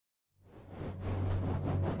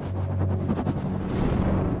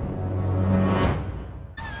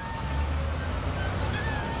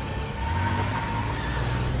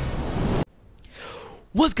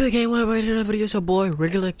What's good, game? Welcome back to another video. It's your boy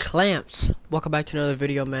Regular Clamps. Welcome back to another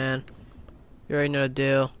video, man. You already know the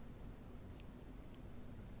deal.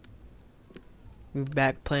 We're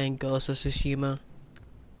back playing Ghost of Tsushima.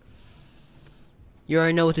 You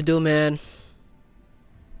already know what to do, man.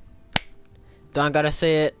 Don't gotta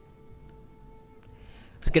say it.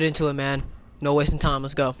 Let's get into it, man. No wasting time.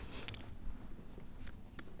 Let's go.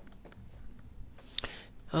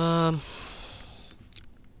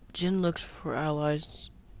 Jin looks for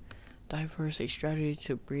allies. Diverse a strategy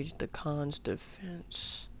to breach the Khan's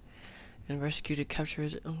defense and rescue to capture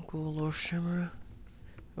his uncle, Lord Shimura.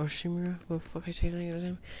 Or Shimura? What the fuck I say that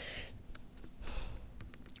name?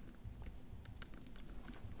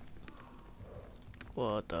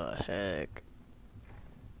 What the heck?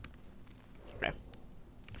 Okay.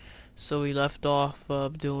 So we left off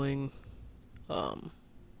of doing, we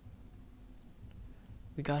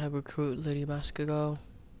gotta recruit Lady Mascago.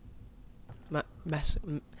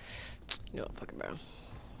 You know what, fucking bro.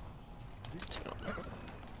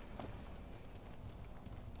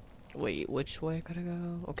 Wait, which way I gotta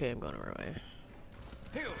go? Okay, I'm going the right way.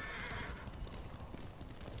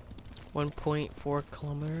 1.4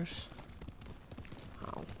 kilometers.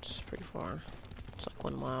 Wow, it's pretty far. It's like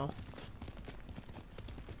 1 mile.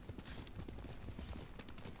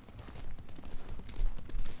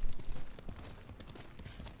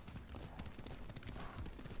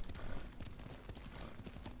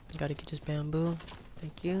 Gotta get this bamboo.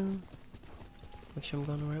 Thank you. Make sure I'm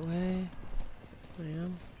going the right way. I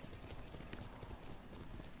am.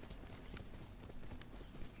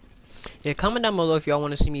 Yeah, comment down below if y'all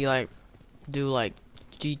want to see me like do like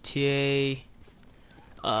GTA,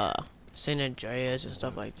 San Andreas and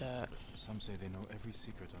stuff like that. Some say they know every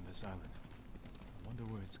secret on this island. I wonder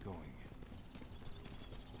where it's going.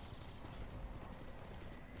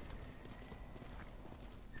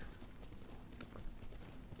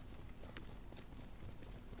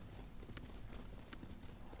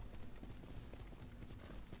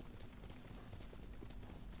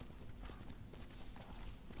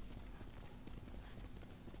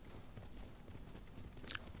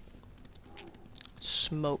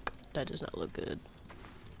 Smoke. That does not look good.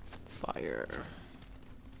 Fire.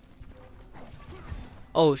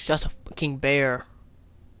 Oh, it's just a fucking bear.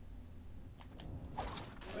 Not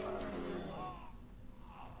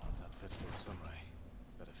fit for a samurai,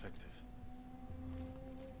 but effective.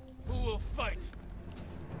 Who will fight?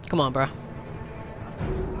 Come on, bro.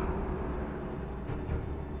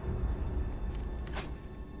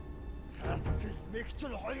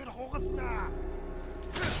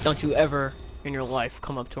 Don't you ever in your life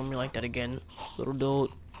come up to me like that again, little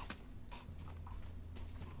dude.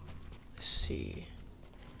 Let's see.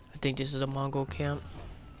 I think this is a Mongol camp.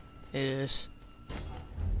 It is.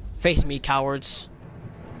 Face me, cowards.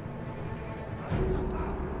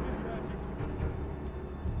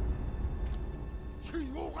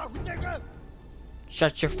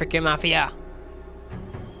 Shut your freaking mafia.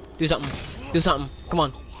 Do something. Do something. Come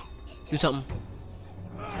on. Do something.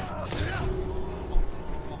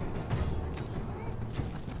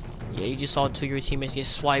 Yeah, you just saw two of your teammates get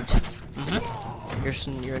swiped.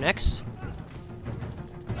 You're next.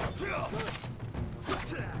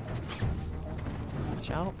 Watch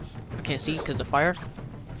out. I can't see because of fire.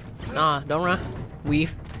 Nah, don't run.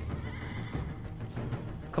 Weave.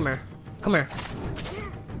 Come here. Come here.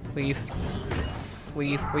 Weave.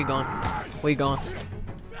 Weave. Where you going? Where you going?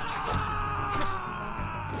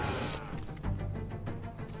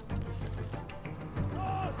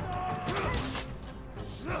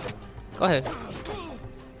 Go ahead.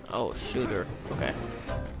 Oh, shooter. Okay.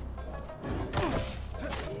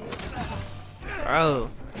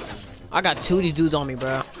 Bro. I got two of these dudes on me,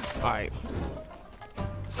 bro. Alright.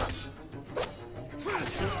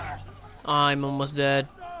 I'm almost dead.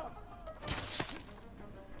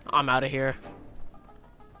 I'm out of here.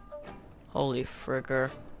 Holy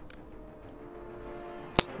fricker.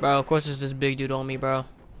 Bro, of course there's this big dude on me, bro.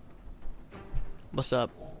 What's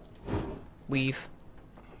up? Weave.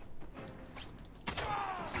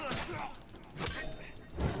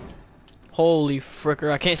 Holy fricker,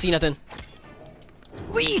 I can't see nothing.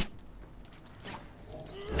 Leave!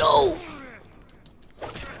 No!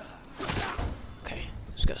 Okay,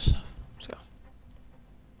 let's go. Let's go.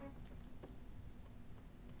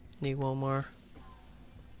 Need one more.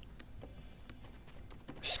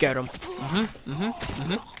 Scared him.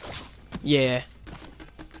 Yeah.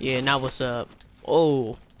 Yeah, now what's up?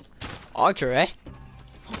 Oh. Archer, eh?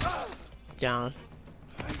 Down.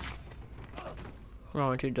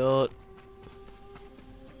 Wrong with you, dude.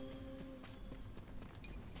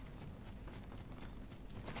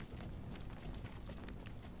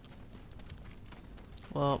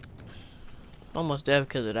 Well, almost dead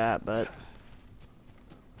because of that, but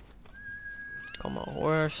come on,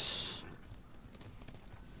 horse.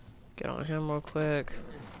 Get on him real quick.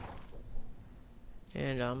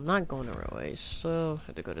 And I'm not going the right way, so I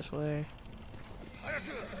have to go this way.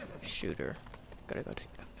 Shooter. Gotta go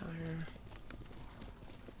down here.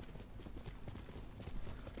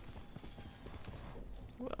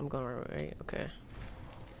 Well, I'm going the right way, okay.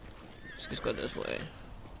 Let's just go this way.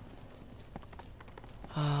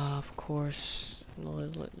 Of course.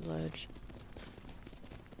 Ledge.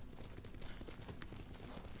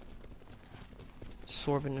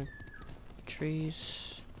 Swerving the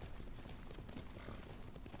trees.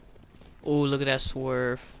 Oh, look at that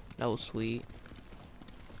swerve. That was sweet.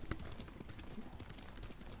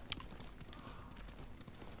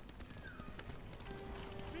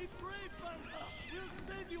 Be brave, Banta! We'll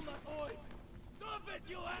save you, my boy! Stop it,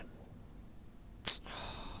 you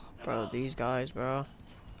Bro, these guys, bro.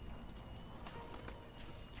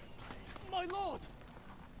 My lord!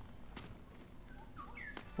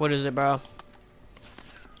 What is it, bro?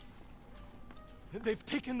 They've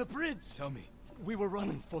taken the bridge! Tell me. We were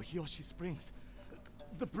running for Hiyoshi Springs.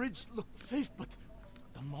 The bridge looked safe, but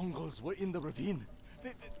the Mongols were in the ravine.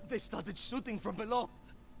 They started shooting from below.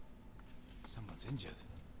 Someone's injured.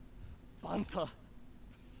 Banta!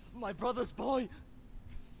 My brother's boy!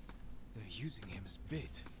 They're using him as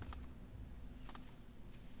bait.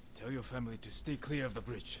 Tell your family to stay clear of the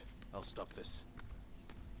bridge. I'll stop this.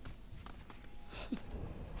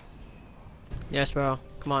 Yes, bro.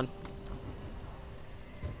 Come on.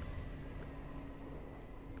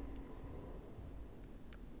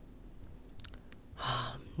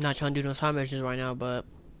 Not trying to do no side missions right now, but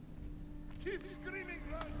Keep screaming,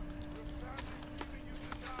 run!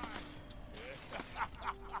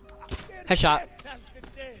 headshot.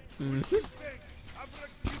 Mm-hmm.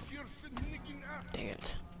 Dang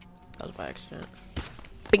it. That was by accident.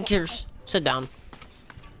 Pinkers, sit down.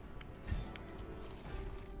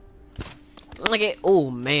 Look at, oh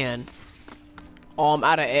man. Oh, I'm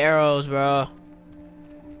out of arrows, bro.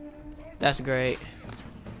 That's great.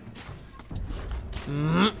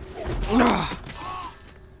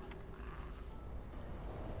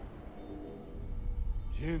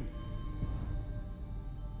 Jin,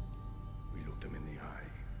 we looked them in the eye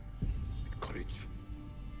with courage.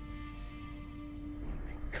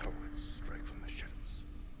 Only cowards strike from the shadows.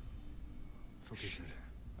 Forgive me,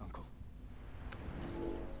 Uncle.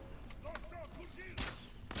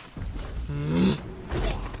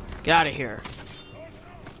 Get out of here.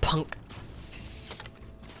 Punk.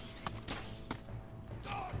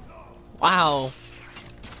 Wow.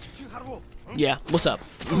 Yeah, what's up?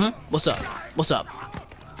 What's up? What's up?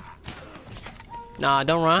 Nah,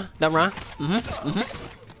 don't run. Don't run.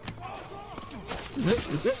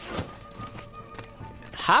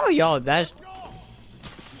 How y'all that's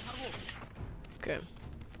okay.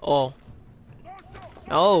 Oh.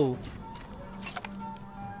 Oh.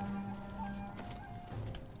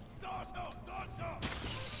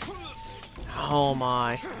 Oh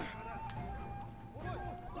my.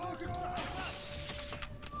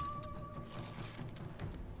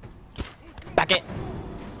 Back it.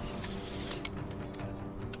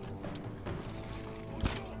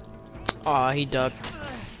 Oh, he ducked.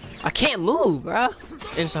 I can't move,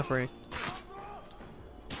 bruh. In suffering.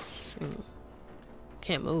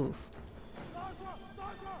 Can't move.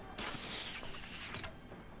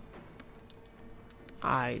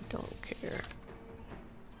 I don't care.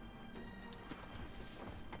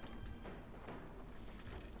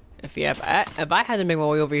 If I had to make my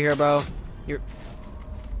way over here, bro, you're.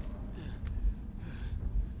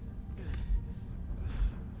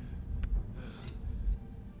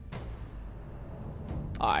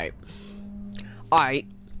 Alright. Alright.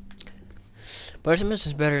 But this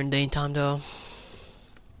mission's better in daytime though.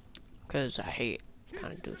 Cause I hate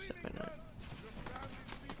kinda doing stuff at night.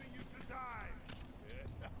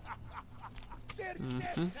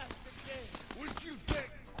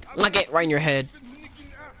 Look it right in your head.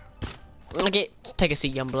 Look it. Take a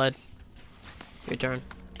seat, young blood. Your turn.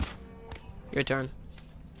 Your turn.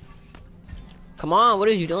 Come on, what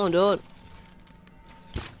is you doing, dude?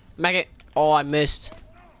 Make it. Oh, I missed.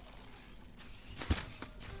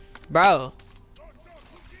 Bro.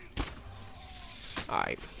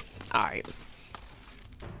 Alright. Alright.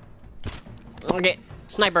 Okay.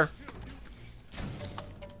 Sniper.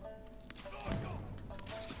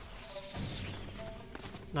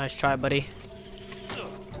 Nice try, buddy.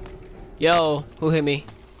 Yo, who hit me?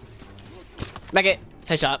 Make it.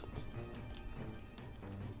 Headshot.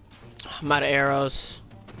 I'm out of arrows.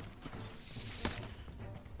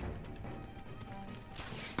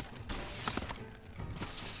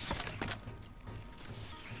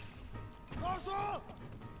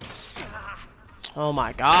 Oh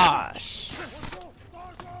my gosh.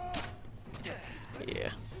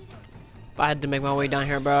 Yeah. If I had to make my way down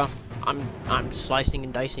here, bro, I'm slicing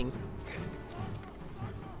and dicing.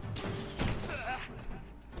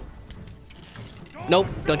 Nope,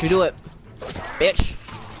 don't you do it, bitch.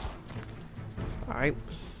 All right.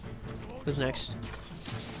 Who's next?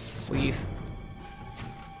 Weave.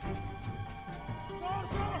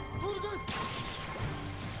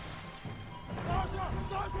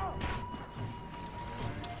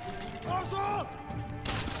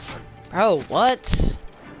 Bro, what?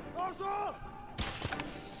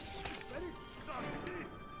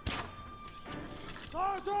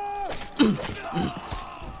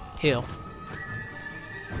 Heal.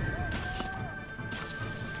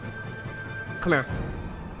 Come here.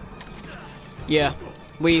 Yeah.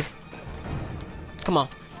 Weave. Come on.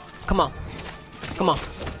 Come on. Come on.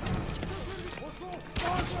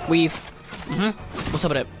 Weave. What's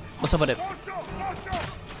up with it? What's up with it?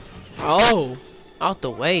 Oh! Out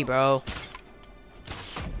the way, bro.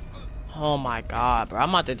 Oh my god, bro. I'm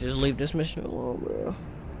about to just leave this mission alone, bro.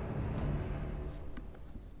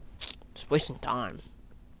 Just wasting time.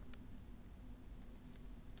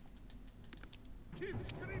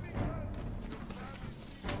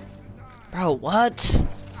 Bro, what?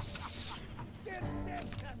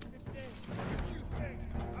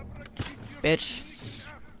 Bitch.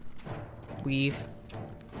 Weave.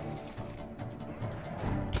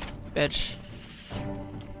 Bitch.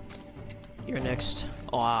 You're next.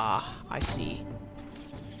 Ah, I see.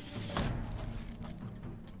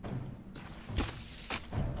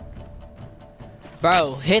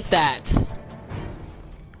 Bro, hit that.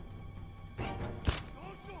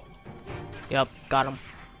 Yep, got him.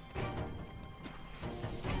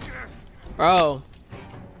 Bro.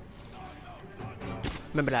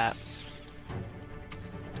 Remember that.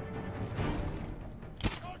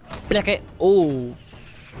 Block it. Oh,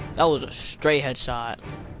 that was a straight headshot.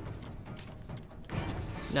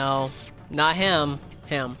 No, not him.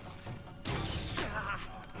 Him.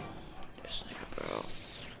 This nigga, bro.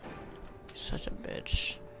 He's such a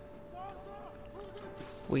bitch.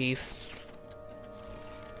 Weave.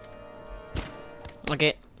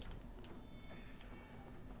 Okay.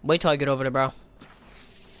 Wait till I get over there, bro.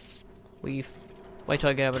 Weave. Wait till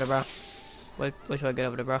I get over there, bro. Wait till I get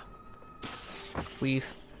over there, bro.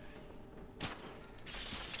 Weave.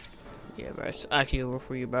 Yeah, bro. It's actually over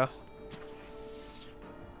for you, bro.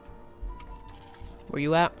 Where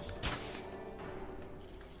you at?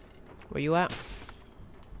 Where you at?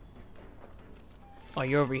 Oh,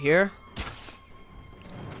 you're over here?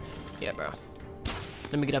 Yeah, bro.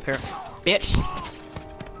 Let me get up here. Bitch!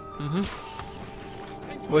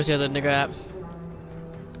 Where's the other nigga at?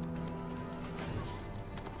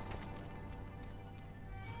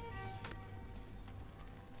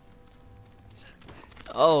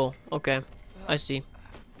 Oh, okay. I see.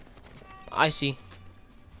 I see.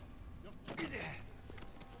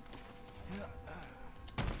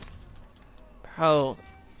 Bro.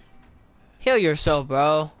 Heal yourself,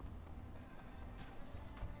 bro.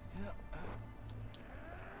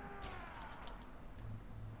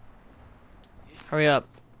 Hurry up.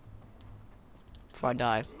 Before I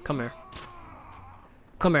die. Come here.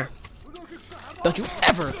 Come here. Don't you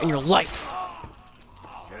ever in your life.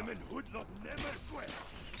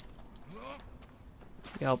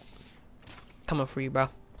 Yup. Coming for you, bro.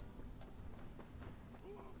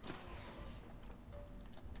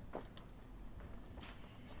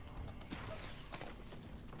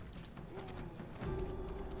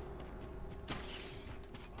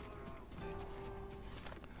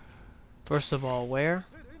 First of all, where?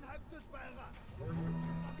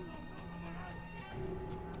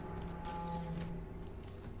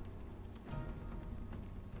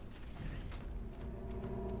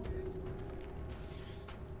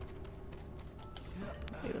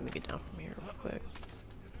 Hey, let me get down from here real quick.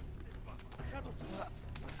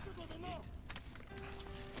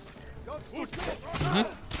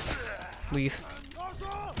 Leave.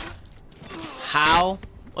 How?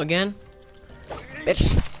 Again?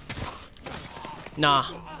 Bitch. Nah.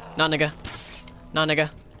 Nah, nigga. Nah,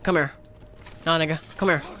 nigga. Come here. Nah, nigga. Come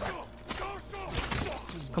here.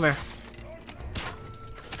 Come here.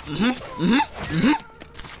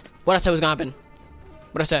 What I said was gonna happen.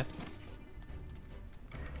 What I said.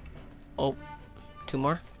 Oh. Two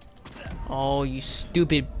more. Oh, you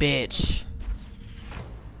stupid bitch.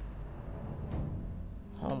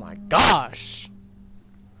 Oh my gosh.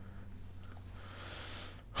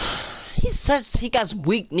 He got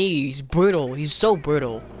weak knees. Brittle. He's so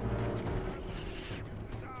brittle.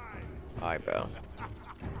 Alright, bro.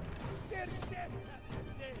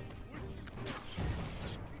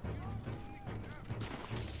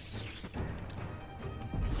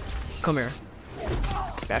 Come here.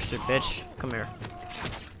 Bastard bitch. Come here.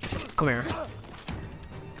 Come here.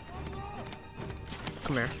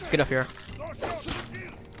 Come here. Get up here.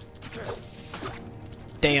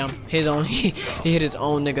 Damn. His own. He hit his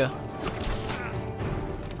own nigga.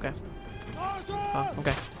 Okay. Oh,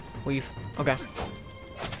 okay. Weave. Okay.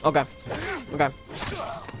 Okay. Okay.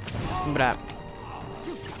 Remember that.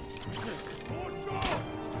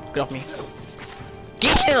 Get off me.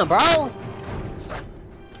 Get him, bro!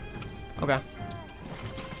 Okay.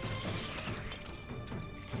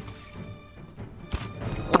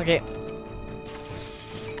 Okay.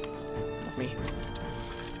 Off me.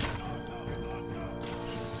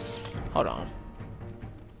 Hold on.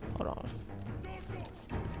 Hold on.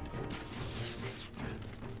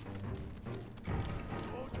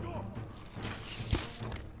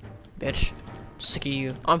 Bitch. Sick of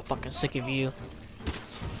you. I'm fucking sick of you.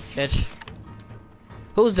 Bitch.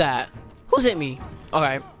 Who's that? Who's hit me?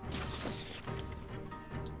 Alright.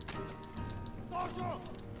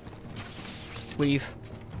 Weave.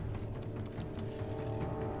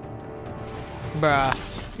 Bruh.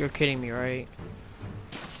 You're kidding me, right?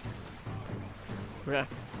 Okay.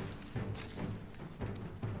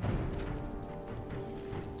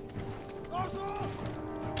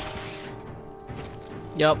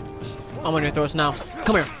 Yup. I'm on your throats now.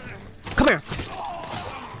 Come here. Come here.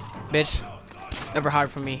 Bitch. Never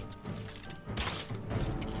hide from me.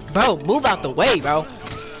 Bro, move out the way, bro.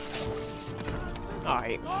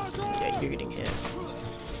 Alright. Yeah, you're getting hit.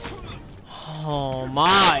 Oh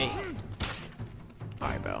my.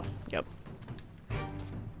 Alright, bro. Yep.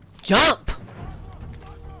 Jump!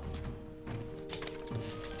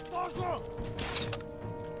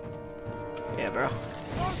 Yeah, bro.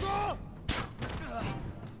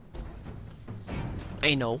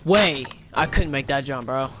 Ain't no way I couldn't make that jump,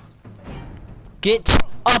 bro. Get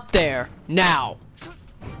up there now.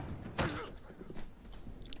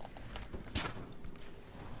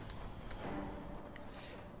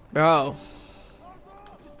 Bro.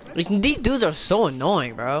 These dudes are so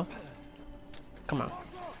annoying, bro. Come on.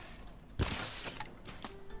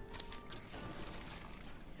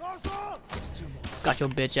 Got your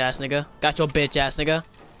bitch ass nigga. Got your bitch ass nigga.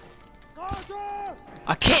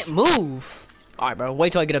 I can't move. Alright, bro.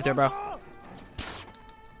 Wait till I get up there, bro.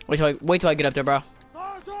 Wait till I get up there, bro.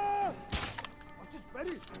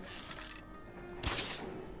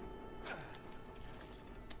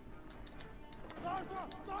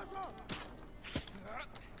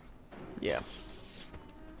 Yeah.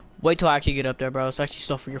 Wait till I actually get up there, bro. It's actually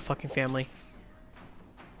stuff for your fucking family.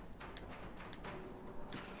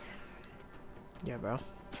 Yeah, bro.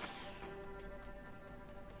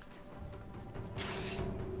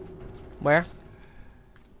 Where?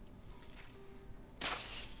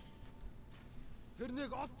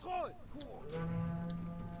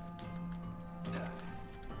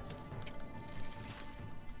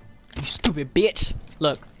 You stupid bitch.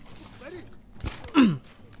 Look.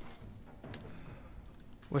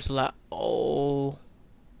 Where's the lap? Oh.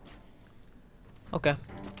 Okay.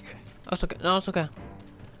 That's okay. No, it's okay.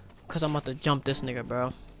 Cause I'm about to jump this nigga,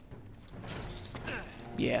 bro.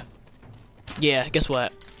 Yeah. Yeah, guess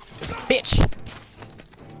what? Bitch!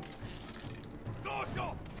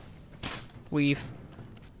 Weave.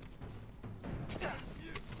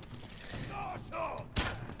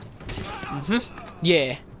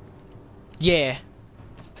 Yeah. Yeah.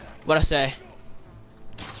 What'd I say?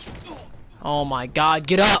 Oh my god,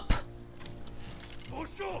 get up!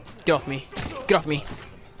 Get off me. Get off me.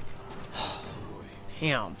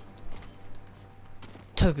 Damn.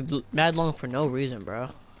 Took mad long for no reason, bro.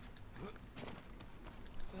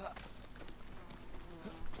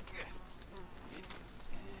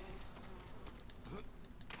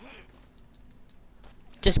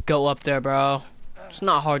 Just go up there, bro. It's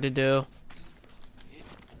not hard to do.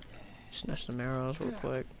 Snatch some arrows real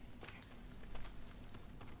quick.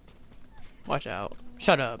 Watch out.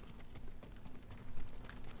 Shut up.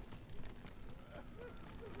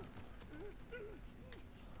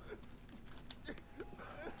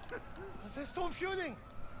 Stop shooting!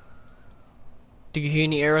 Do you hear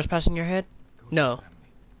any arrows passing your head? No.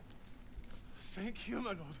 Thank you, my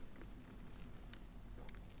lord.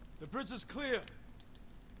 The bridge is clear.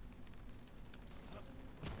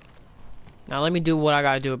 Now let me do what I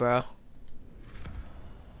gotta do, bro.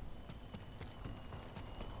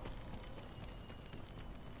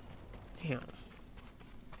 Damn.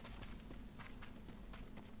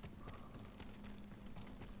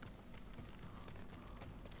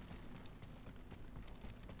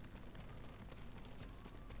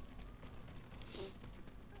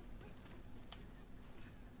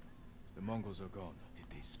 The Mongols are gone. Did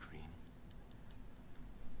they scream?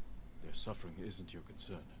 Their suffering isn't your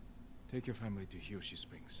concern. Take your family to Hiyoshi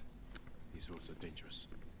Springs. These roads are dangerous.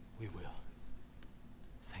 We will.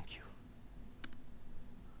 Thank you.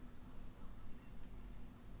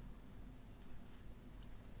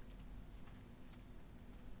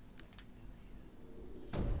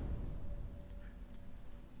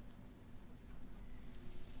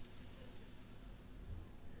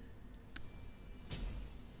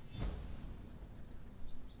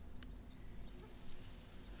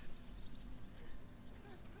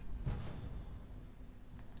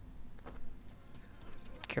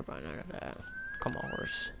 Care about none of that. Come on,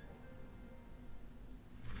 horse.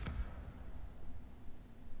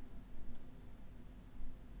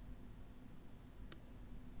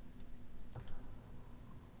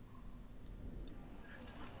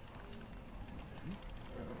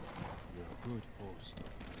 You're a good horse.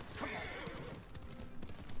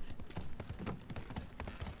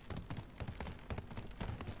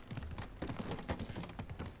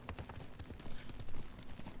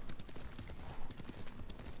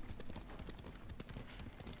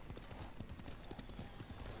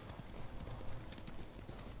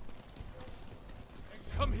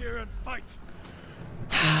 Come here and fight.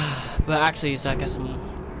 But actually, it's like some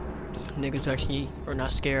niggas who actually are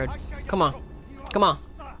not scared. Come on. Come on.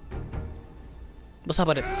 What's up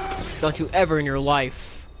with it? Don't you ever in your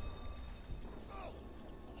life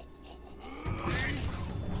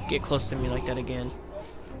get close to me like that again.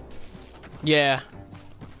 Yeah.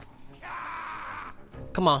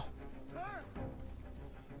 Come on.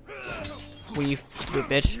 Weave, stupid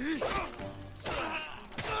bitch.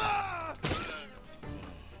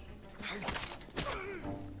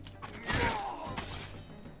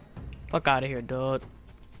 Fuck out of here, dog.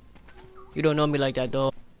 You don't know me like that,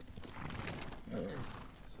 dog.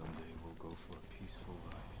 Someday we'll go for a peaceful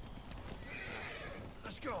life.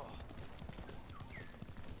 Let's go.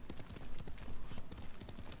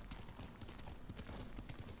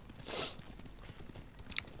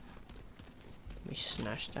 Let me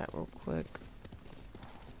snatch that real quick.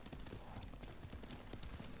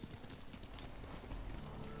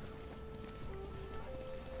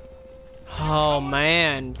 Oh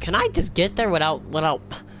man, can I just get there without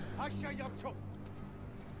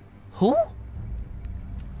who?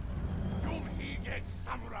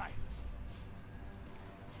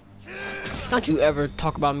 Don't you ever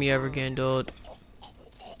talk about me ever again, dude.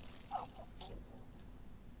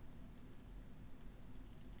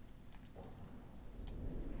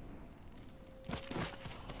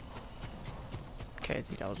 Okay, I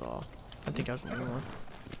think that was all. I think that was one more.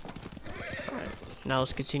 Alright, now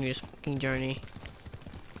let's continue this fucking journey.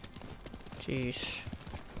 Jeez.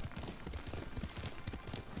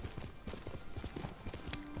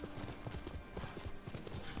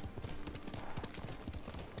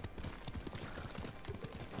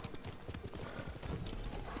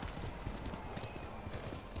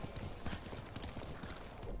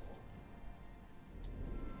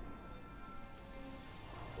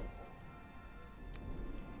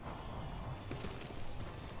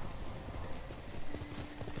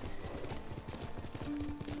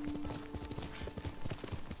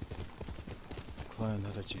 Clan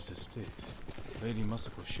Adachi's estate. Lady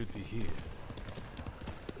Masako should be here.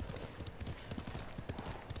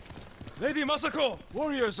 Lady Masako!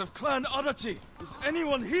 Warriors of Clan Adachi! Is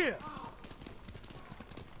anyone here?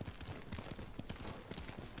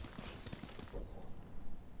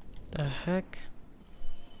 The heck?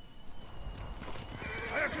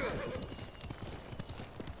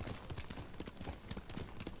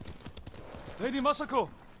 Lady Masako!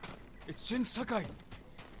 It's Jin Sakai.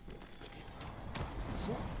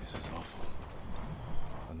 This is awful.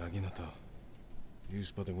 A naginata.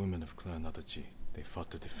 Used by the women of Clan Adachi. They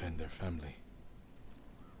fought to defend their family.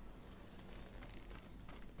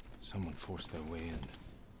 Someone forced their way in.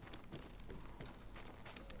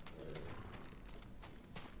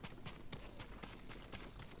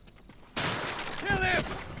 Kill him!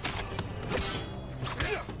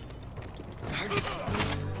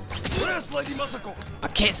 Where's Lady Masako? I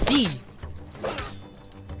can't see!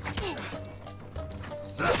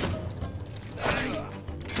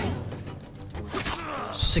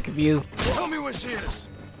 Sick of you. Tell me where she is!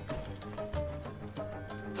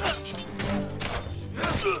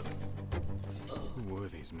 Who were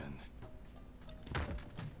these men?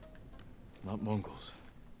 Not Mongols.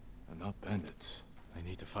 And not bandits. I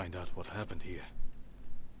need to find out what happened here.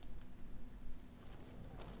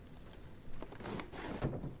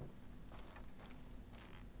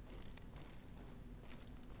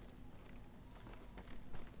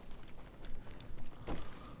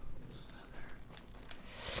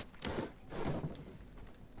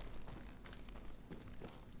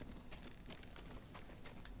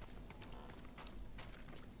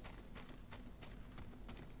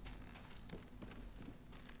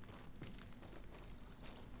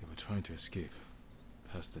 trying to escape,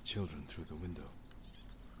 past the children through the window.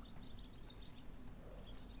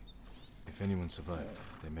 If anyone survived,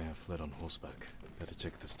 they may have fled on horseback. Better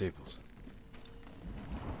check the stables.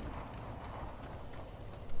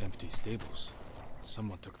 Empty stables.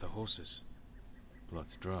 Someone took the horses.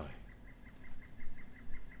 Blood's dry.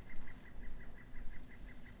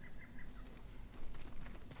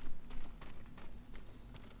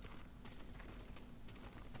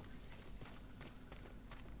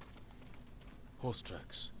 Horse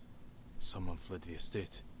tracks. Someone fled the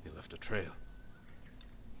estate. They left a trail.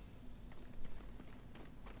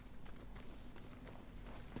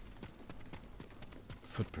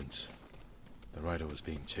 Footprints. The rider was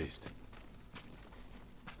being chased.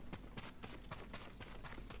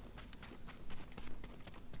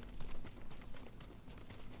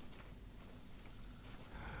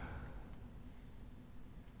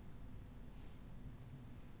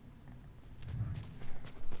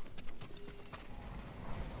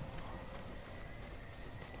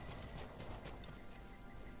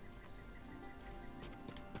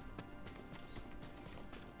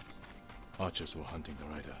 Archers were hunting the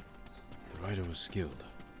rider. The rider was skilled,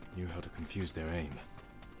 knew how to confuse their aim.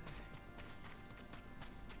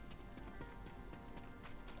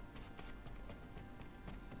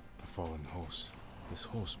 A fallen horse. This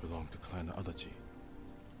horse belonged to Clan Adachi.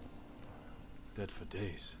 Dead for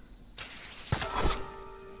days.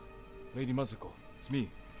 Lady Masako, it's me.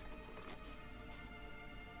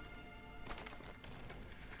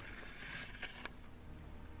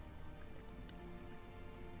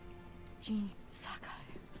 Jin Sakai.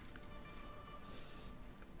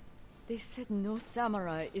 They said no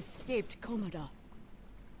samurai escaped Komoda.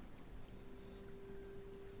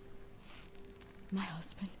 My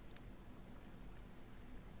husband.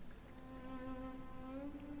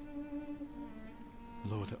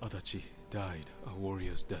 Lord Adachi died a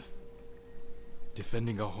warrior's death,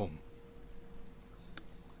 defending our home.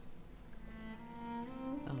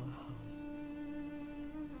 Our home.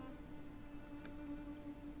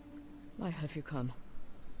 Why have you come?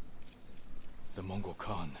 The Mongol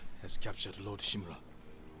Khan has captured Lord Shimura.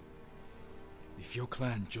 If your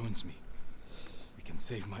clan joins me, we can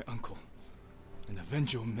save my uncle and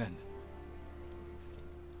avenge your men.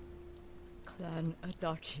 Clan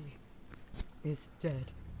Adachi is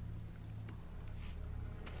dead.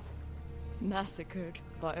 Massacred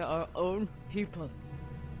by our own people.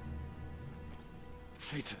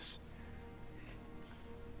 Traitors.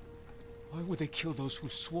 Why would they kill those who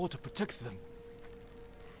swore to protect them?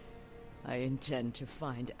 I intend to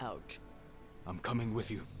find out. I'm coming with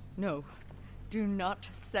you. No, do not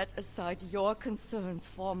set aside your concerns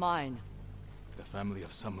for mine. The family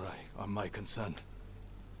of samurai are my concern.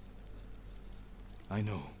 I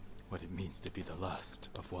know what it means to be the last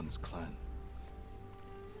of one's clan.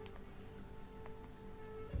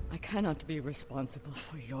 I cannot be responsible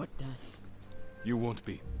for your death. You won't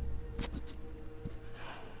be.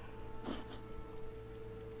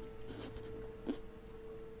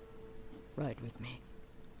 Ride with me.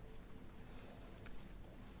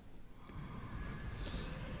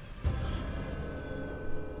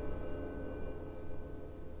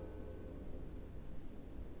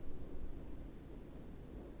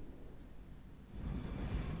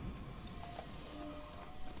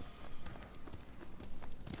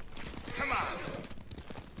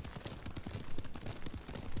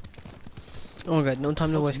 Oh my god, no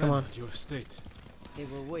time to waste, come on. At your estate. They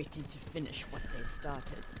were waiting to finish what they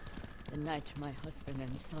started. The night my husband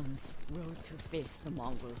and sons rode to face the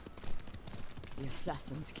Mongols, the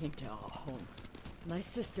assassins came to our home. My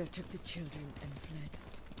sister took the children and fled.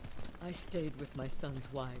 I stayed with my sons'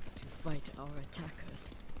 wives to fight our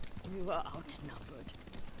attackers. We were outnumbered.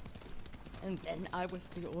 And then I was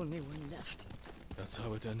the only one left. That's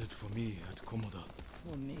how it ended for me at Komoda.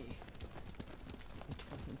 For me, it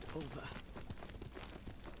wasn't over.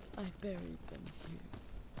 I buried them here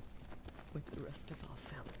with the rest of our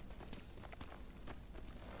family.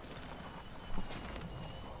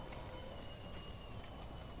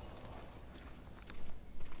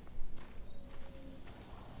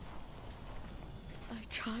 I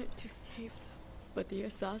tried to save them, but the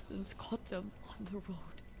assassins caught them on the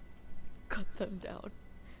road, cut them down.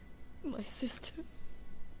 My sister,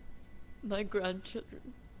 my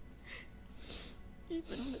grandchildren,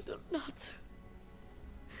 even little Natsu.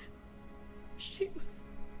 She was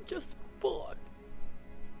just born.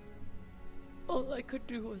 All I could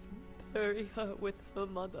do was bury her with her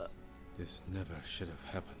mother. This never should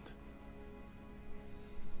have happened.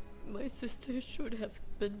 My sister should have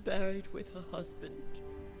been buried with her husband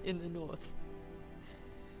in the north.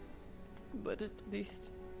 But at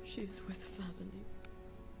least she's with family.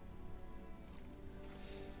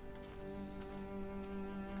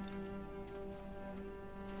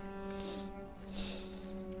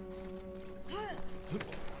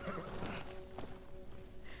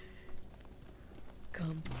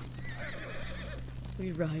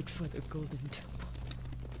 We ride for the Golden Temple.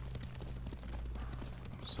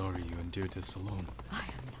 I'm sorry you endured this alone. I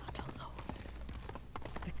am not alone.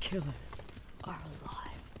 The killers are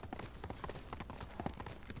alive.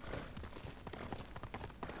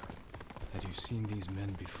 Had you seen these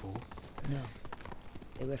men before? No.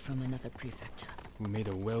 They were from another prefecture. Who made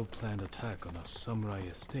a well-planned attack on a samurai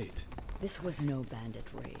estate? This was no bandit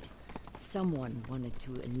raid. Someone wanted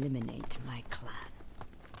to eliminate my clan.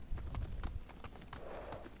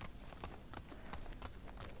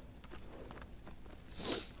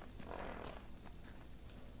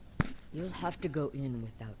 You'll have to go in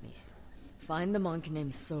without me. Find the monk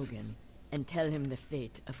named Sogen and tell him the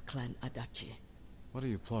fate of Clan Adachi. What are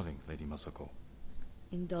you plotting, Lady Masako?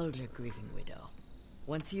 Indulge a grieving widow.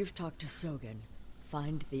 Once you've talked to Sogen,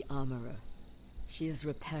 find the armorer. She is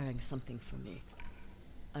repairing something for me.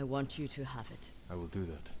 I want you to have it. I will do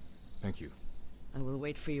that. Thank you. I will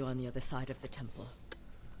wait for you on the other side of the temple.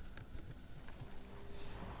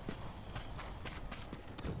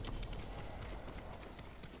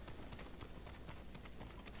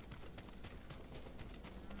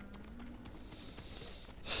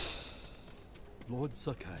 Lord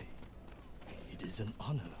Sakai, it is an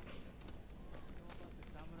honor. The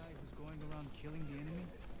samurai who's going around killing the enemy?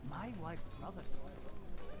 My wife's brother.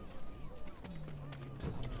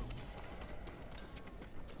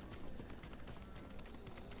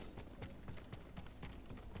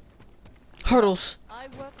 Hurdles. I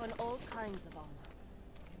work on all kinds of armor.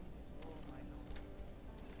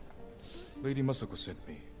 Lady Masako sent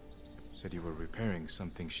me. Said you were repairing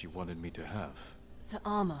something she wanted me to have. The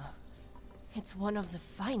armor. It's one of the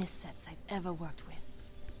finest sets I've ever worked with.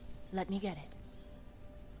 Let me get it.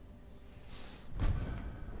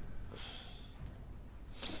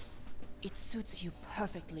 It suits you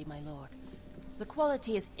perfectly, my lord. The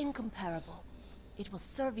quality is incomparable. It will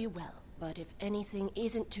serve you well, but if anything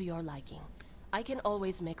isn't to your liking, I can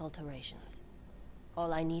always make alterations.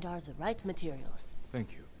 All I need are the right materials.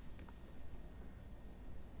 Thank you.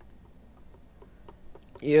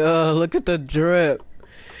 Yo, look at the drip.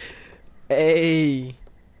 Hey.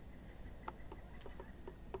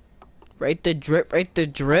 Right the drip, right the I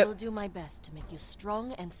drip. will do my best to make you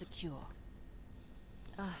strong and secure.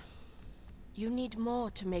 You need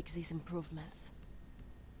more to make these improvements.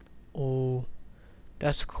 Oh,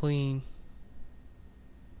 that's clean.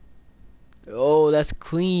 Oh, that's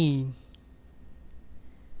clean.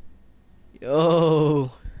 Yo.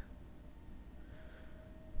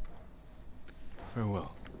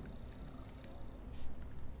 Farewell.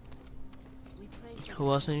 We pray for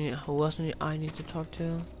Who else I need to talk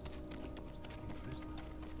to?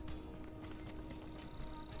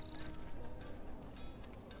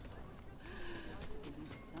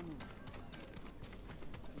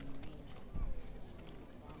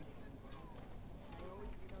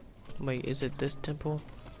 Wait, is it this temple?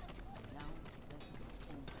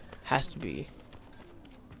 Has to be.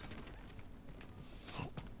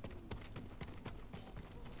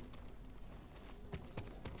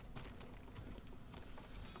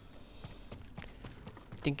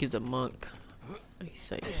 I think he's a monk. He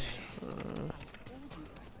says,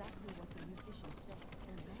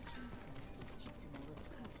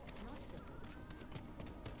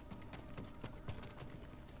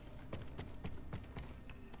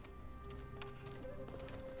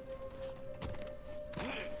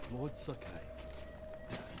 Lord Sakai,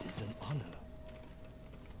 it is an honor.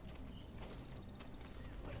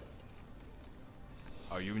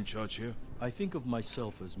 Are you in charge here? I think of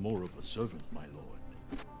myself as more of a servant, my lord.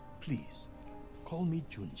 Please, call me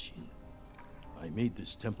Junshin. I made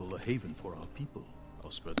this temple a haven for our people.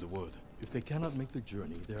 I'll spread the word. If they cannot make the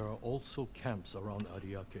journey, there are also camps around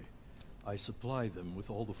Ariake. I supply them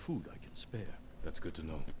with all the food I can spare. That's good to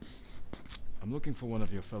know. I'm looking for one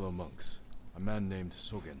of your fellow monks. A man named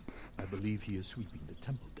Sogen. I believe he is sweeping the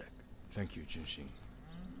temple deck. Thank you, Junshin.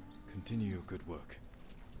 Continue your good work.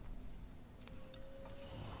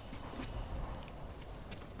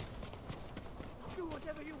 Do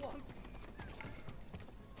whatever you want.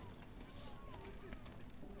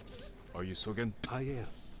 Are you Sogen? I am.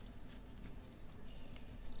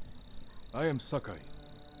 I am Sakai.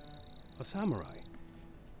 A samurai.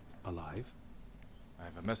 Alive? I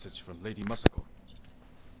have a message from Lady Masako.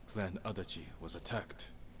 Clan Adachi was attacked.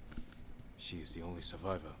 She is the only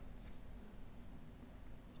survivor.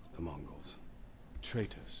 The Mongols.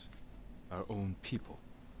 Traitors. Our own people.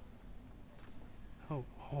 How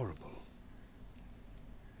horrible.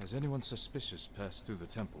 Has anyone suspicious passed through the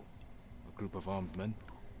temple? A group of armed men?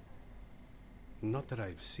 Not that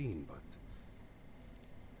I've seen, but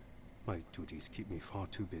my duties keep me far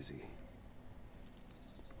too busy.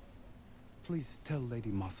 Please tell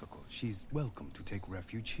Lady Masako she's welcome to take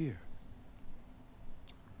refuge here.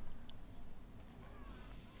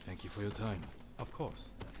 Thank you for your time. Of course.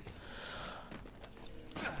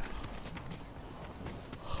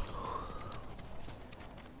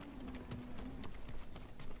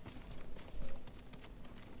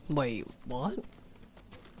 Wait, what?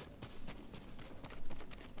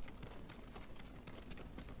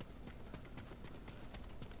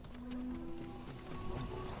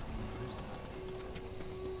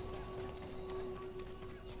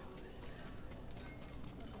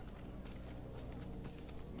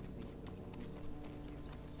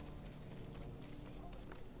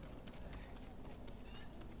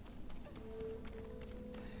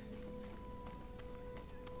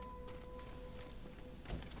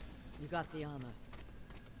 You got the armor.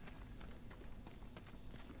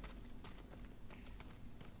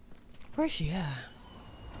 Where's she at?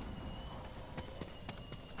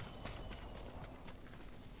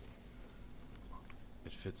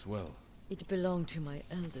 It fits well. It belonged to my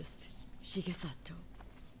eldest, Shigesato.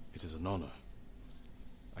 It is an honor.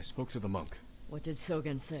 I spoke to the monk. What did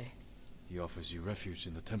Sogen say? He offers you refuge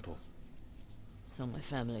in the temple. So my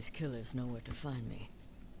family's killers know where to find me.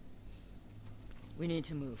 We need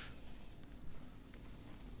to move.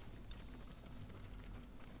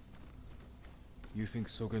 You think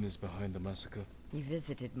Sogen is behind the massacre? He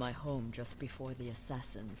visited my home just before the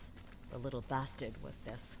assassins. The little bastard was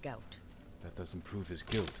their scout. That doesn't prove his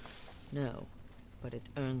guilt. No, but it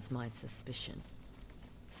earns my suspicion.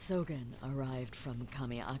 Sogen arrived from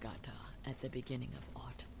Kamiagata at the beginning of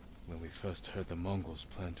autumn. When we first heard the Mongols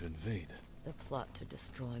plan to invade, The plot to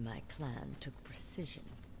destroy my clan took precision,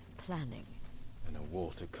 planning. and a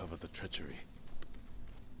war to cover the treachery.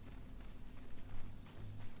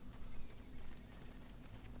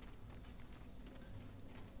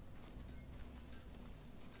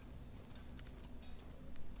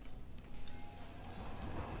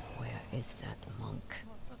 Where is that monk?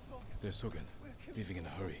 There's Sogen, leaving in a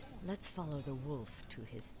hurry. Let's follow the wolf to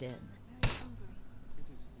his den.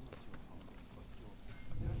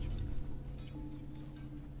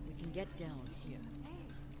 We can get down here.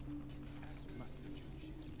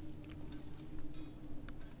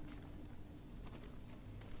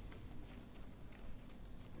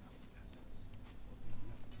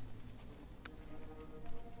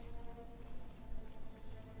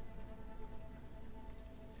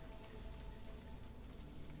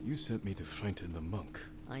 You sent me to frighten the monk.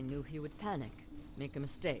 I knew he would panic, make a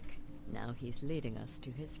mistake. Now he's leading us to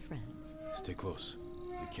his friends. Stay close.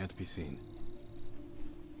 We can't be seen.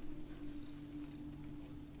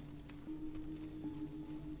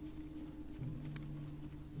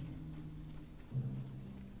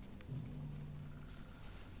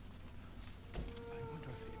 I wonder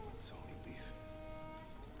if anyone saw me leave.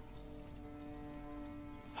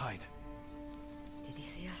 Hide. Did he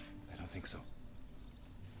see us? I don't think so.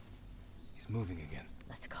 He's moving again.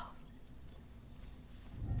 Let's go.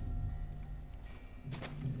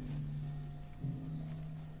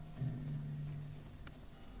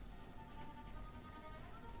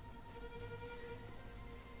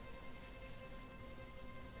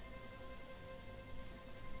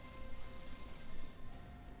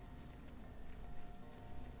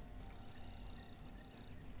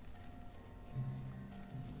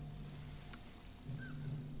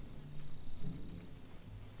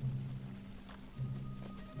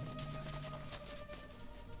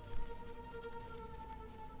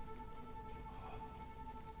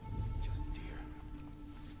 Just deer.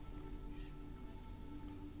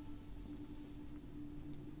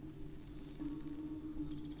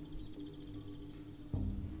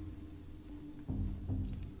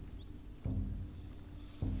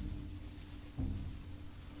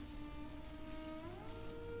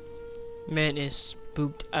 Man is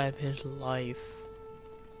spooked out of his life.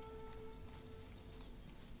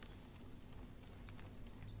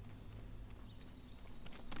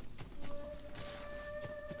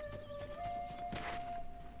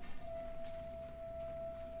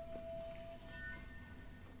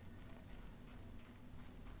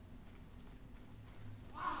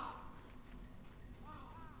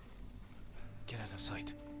 Get out of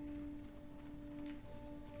sight.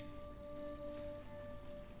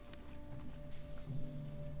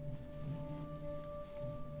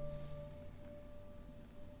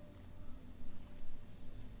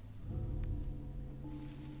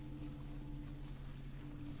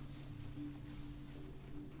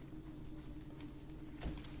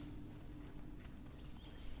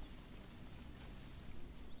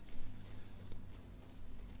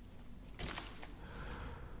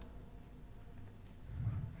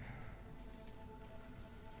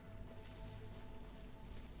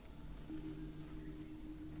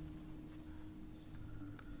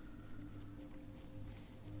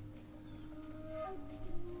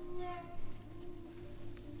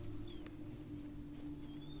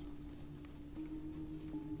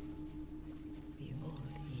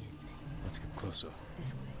 closer.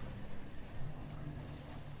 This way.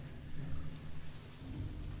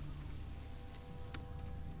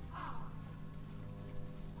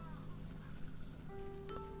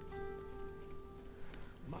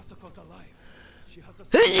 Masako's alive. She has a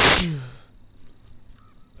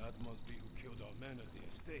That must be who killed our men at the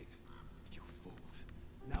estate. You fools.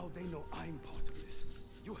 Now they know I'm part of this.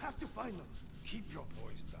 You have to find them. Keep your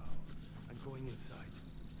voice down. I'm going inside.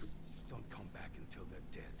 Don't come back until they're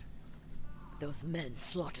dead. Those men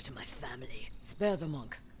slaughtered my family. Spare the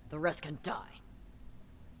monk. The rest can die.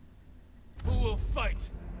 Who will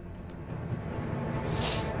fight?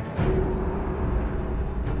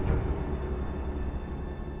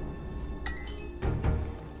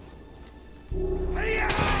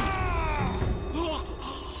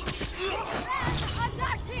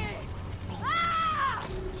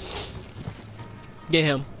 Get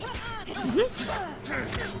him.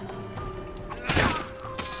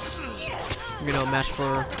 You know, match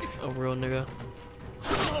for a real nigga.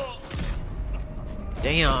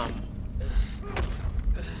 Damn.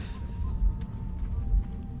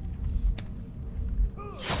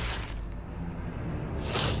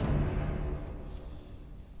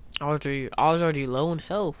 I was already low in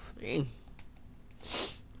health. Dang.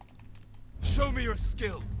 Show me your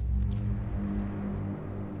skill.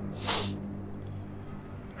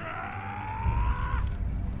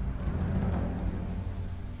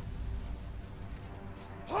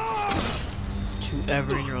 To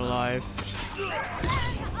ever in your life.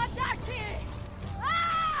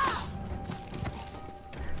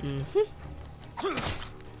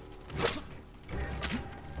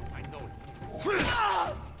 I know it.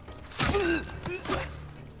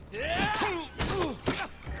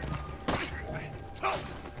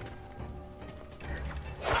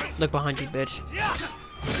 Look behind you, bitch.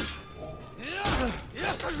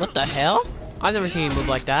 What the hell? I've never seen you move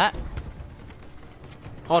like that.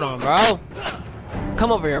 Hold on, bro.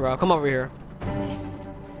 Come over here, bro. Come over here.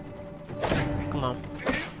 Come on.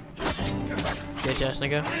 Bitch ass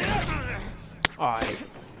nigga. Alright.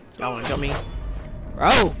 Y'all wanna jump me?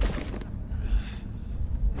 Bro!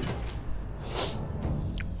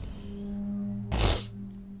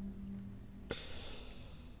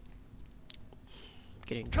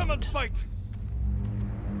 Getting Come and jumped. fight.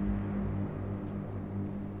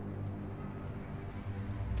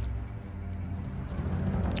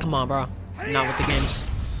 Come on, bro. Not with the games.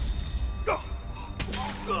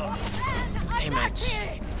 Damn it.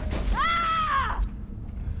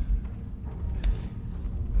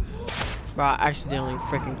 Bro, I accidentally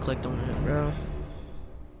freaking clicked on it, bro.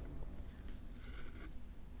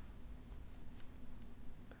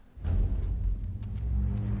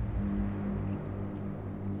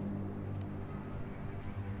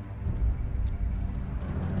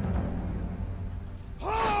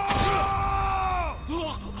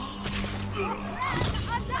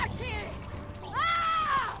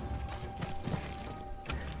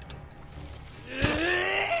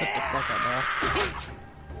 Shut the fuck up, bro.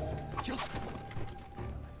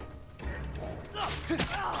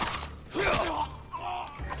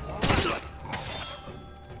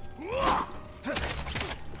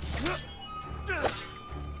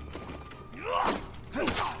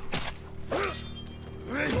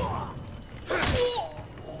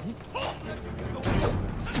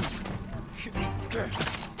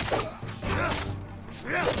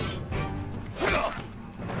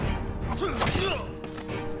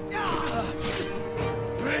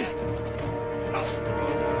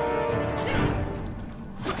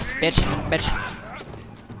 Bitch, bitch.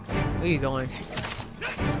 Where are you going?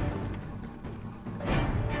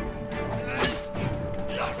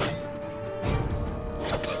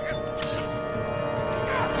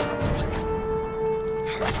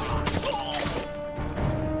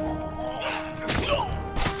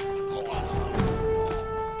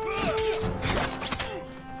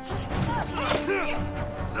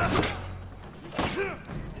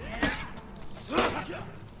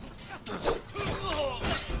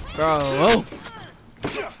 Bro, oh.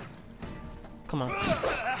 Come on.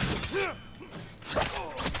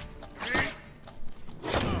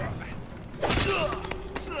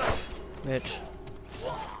 Bitch.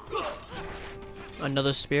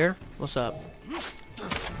 Another spear? What's up?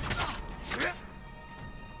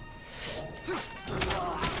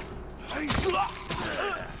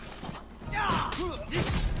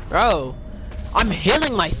 Bro, I'm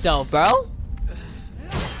healing myself, bro.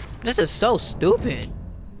 This is so stupid.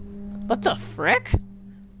 What the frick?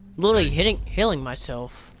 Literally healing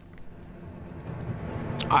myself.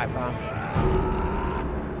 Alright, bro.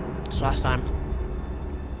 It's last time.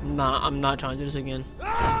 Nah, I'm not trying to do this again.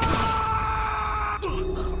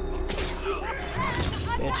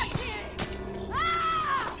 bitch.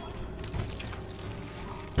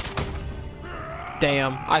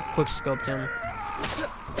 Damn, I quick scoped him.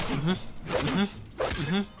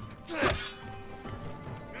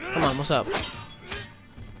 Come on, what's up?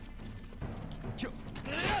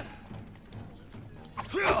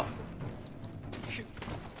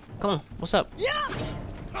 Come on, what's up?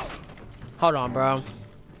 Hold on, bro.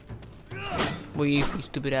 You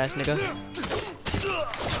stupid ass nigga.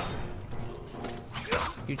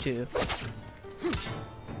 You too.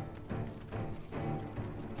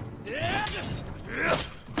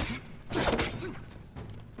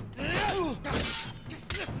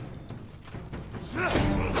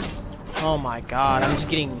 Oh my god, I'm just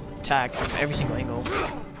getting attacked from every single angle.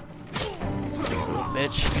 You little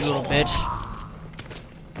bitch, you little bitch.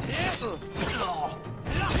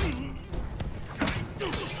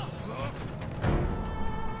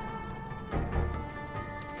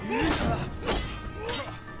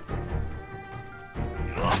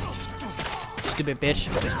 Stupid bitch.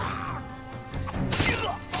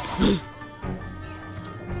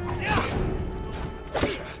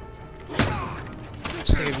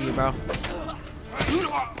 Sick of you, bro.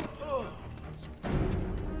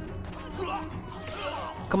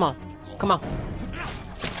 Come on, come on.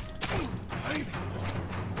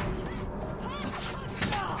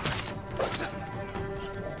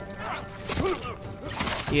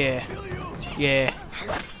 Yeah, yeah.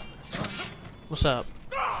 What's up?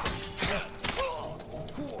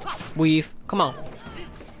 Weave. Come on.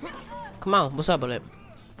 Come on. What's up with it?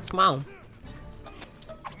 Come on.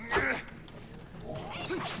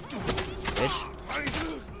 Bitch.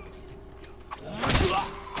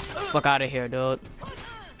 Fuck out of here, dude.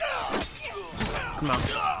 Come on.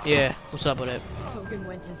 Yeah. What's up with it? Sogen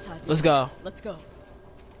went inside. Let's go. Let's go.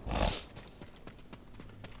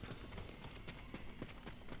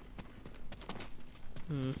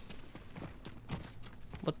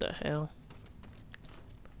 What the hell?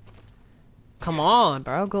 Come on,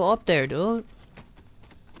 bro. Go up there, dude.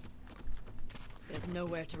 There's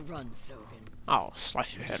nowhere to run, Sogen. I'll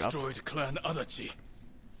slice your head up. Destroyed Clan Adachi.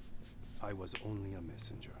 I was only a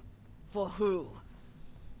messenger. For who?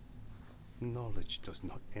 Knowledge does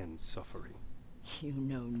not end suffering. You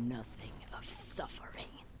know nothing of suffering.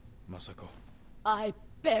 Masako. I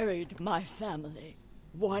buried my family,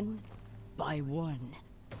 one by one.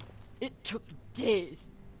 It took days.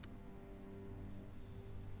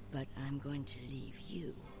 But I'm going to leave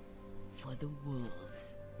you for the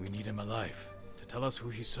wolves. We need him alive to tell us who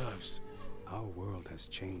he serves. Our world has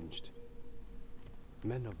changed.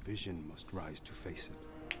 Men of vision must rise to face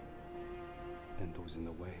it. And those in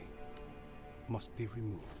the way must be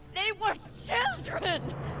removed. They were children!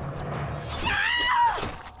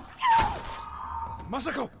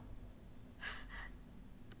 Masako!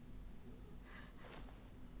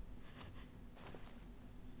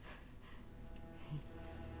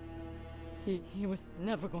 He was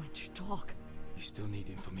never going to talk. We still need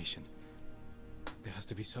information. There has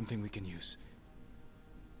to be something we can use.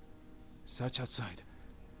 Search outside.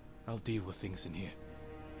 I'll deal with things in here.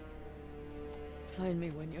 Find me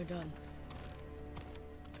when you're done.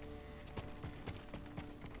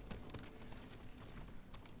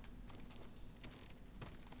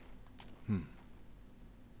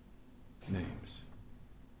 Names.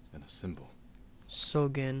 And a symbol.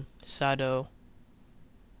 Sogen, Sado,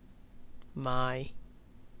 Mai,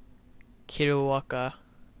 Kiruwaka,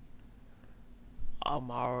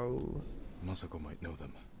 Amaru, Masako might know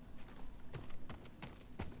them.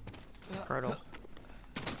 Hurdle.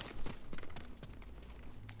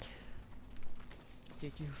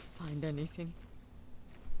 Did you find anything?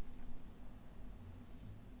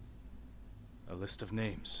 A list of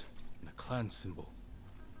names and a clan symbol.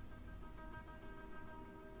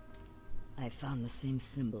 I found the same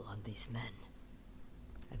symbol on these men.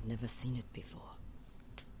 I've never seen it before.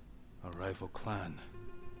 A rival clan.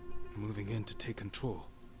 Moving in to take control.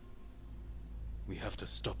 We have to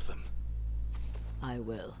stop them. I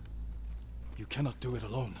will. You cannot do it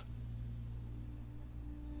alone.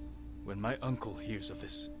 When my uncle hears of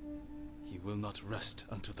this, he will not rest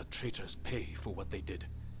until the traitors pay for what they did.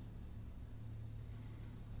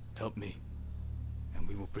 Help me, and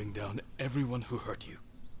we will bring down everyone who hurt you.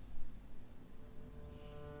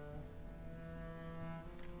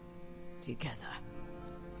 Together.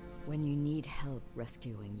 When you need help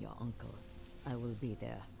rescuing your uncle, I will be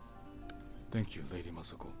there. Thank you, Lady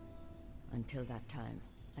Masako. Until that time,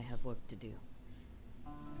 I have work to do.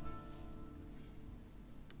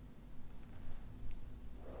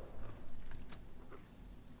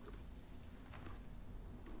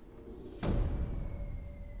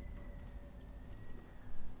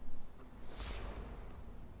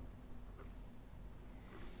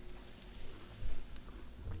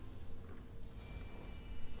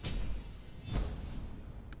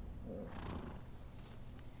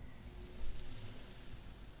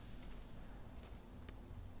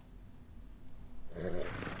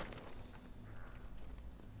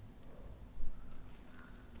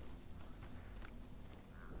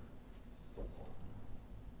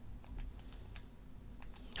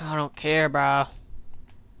 I don't care, bro.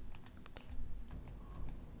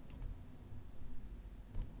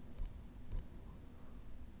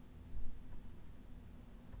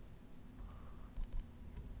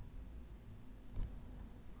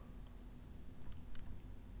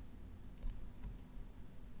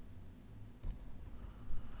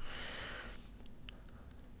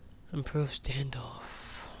 Improve standoff.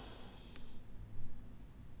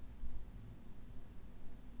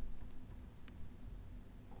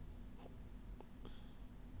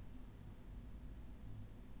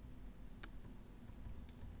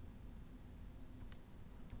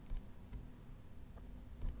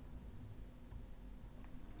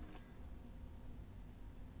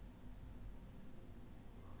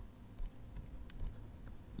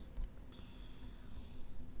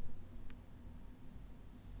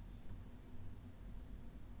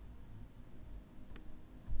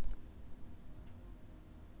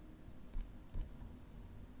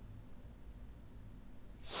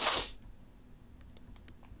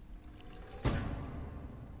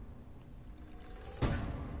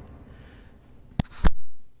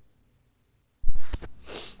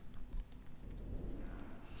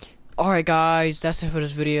 Alright guys, that's it for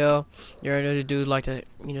this video. You already know to do, like to,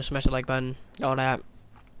 smash the like button, all that.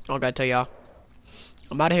 All I gotta tell y'all.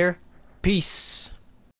 I'm out of here. Peace.